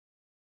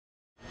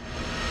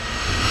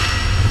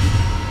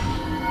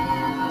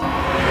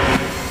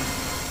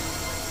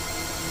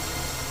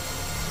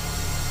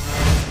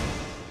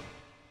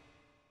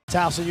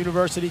Towson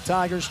University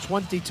Tigers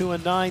 22-9,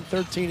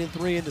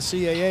 13-3 in the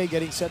CAA,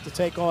 getting set to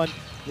take on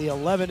the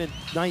 11-19,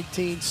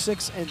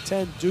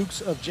 6-10 Dukes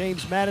of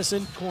James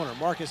Madison. Corner,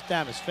 Marcus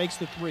Damas fakes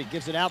the three,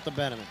 gives it out to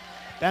Benjamin.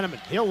 Benjamin,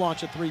 he'll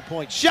launch a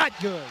three-point shot,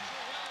 good.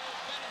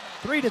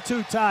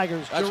 3-2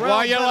 Tigers. That's Jarrell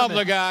why you Benjamin. love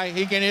the guy.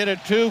 He can hit a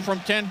two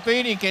from 10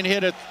 feet. He can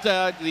hit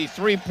the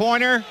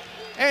three-pointer,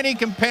 and he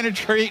can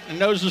penetrate and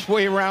knows his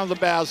way around the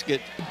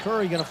basket.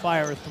 Curry gonna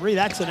fire a three.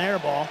 That's an air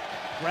ball.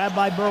 Grabbed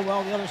by Burwell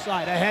on the other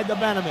side. Ahead to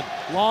Benjamin.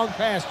 Long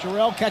pass.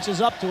 Jarrell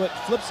catches up to it,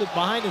 flips it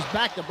behind his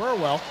back to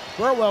Burwell.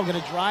 Burwell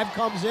gonna drive,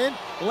 comes in,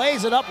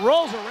 lays it up,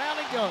 rolls around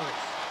and goes.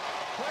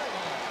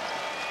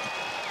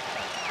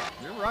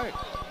 You're right.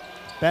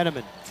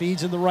 Benjamin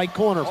feeds in the right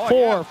corner. Oh,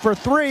 Four yeah. for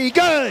three.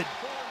 Good!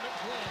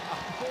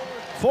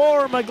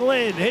 For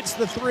McGlynn hits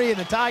the three, and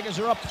the Tigers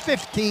are up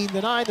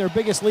 15-9, their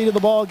biggest lead of the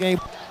ball game.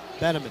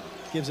 Benjamin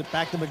gives it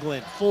back to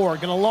McGlynn. Four,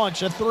 gonna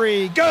launch a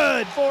three.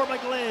 Good for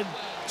McGlynn.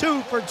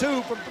 2 for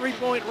 2 from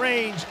three-point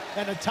range,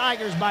 and the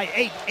Tigers by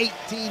 8,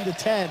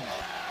 18-10.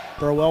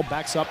 Burwell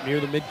backs up near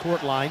the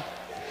midcourt line.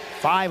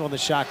 5 on the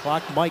shot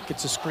clock. Mike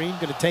gets a screen,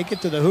 gonna take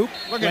it to the hoop,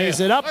 lays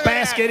it up.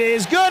 Basket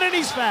is good, and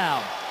he's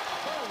fouled.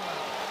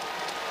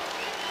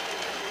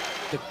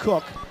 To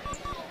Cook.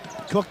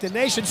 Cook to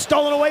Nation,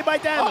 stolen away by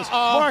Damas.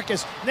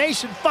 Marcus,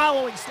 Nation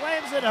following,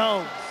 slams it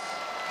home.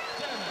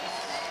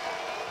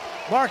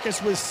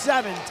 Marcus with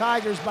 7,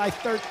 Tigers by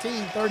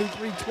 13,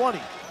 33-20.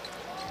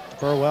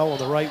 Burwell on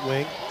the right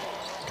wing,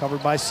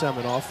 covered by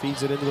Seminoff,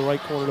 feeds it into the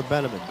right corner to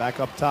Benjamin. Back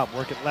up top,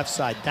 work it left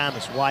side.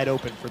 Damas wide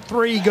open for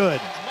three,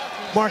 good.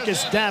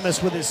 Marcus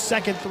Damas with his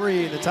second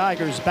three, and the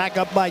Tigers back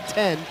up by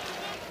 10.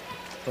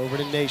 Over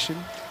to Nation.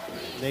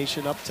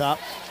 Nation up top,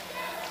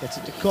 gets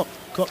it to Cook.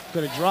 Cook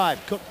gonna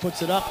drive, Cook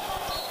puts it up,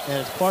 and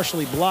it's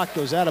partially blocked,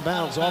 goes out of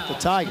bounds off the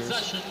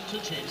Tigers.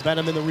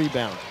 Benjamin the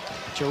rebound.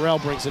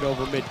 Jarrell brings it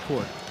over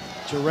midcourt.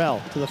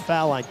 Jarrell to the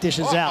foul line,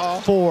 dishes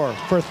out. 4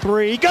 for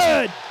 3,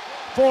 good!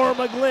 For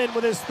McGlynn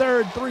with his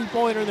third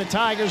three-pointer, and the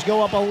Tigers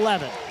go up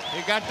 11.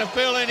 He got the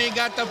filling, he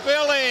got the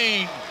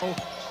filling.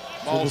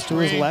 Ball to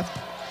his left.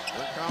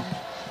 Here it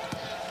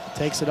comes.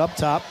 Takes it up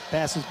top,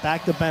 passes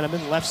back to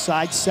Benjamin. Left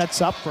side,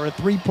 sets up for a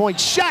three-point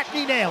shot, and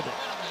he nailed it.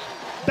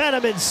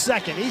 Benjamin's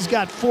second, he's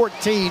got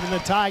 14, and the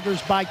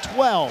Tigers by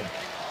 12.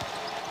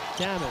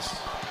 Damas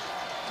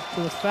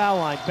to the foul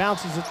line,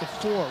 bounces it to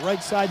 4,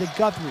 right side to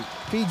Guthrie,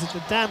 feeds it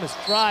to Damas,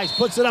 drives,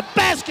 puts it up,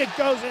 basket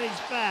goes, and he's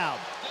fouled.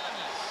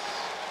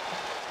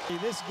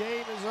 This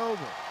game is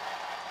over.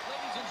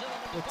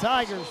 The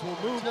Tigers will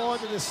move on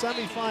to the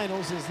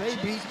semifinals as they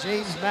beat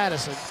James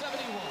Madison.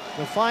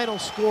 The final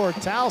score,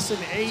 Towson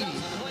 80,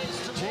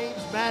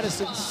 James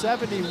Madison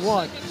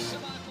 71.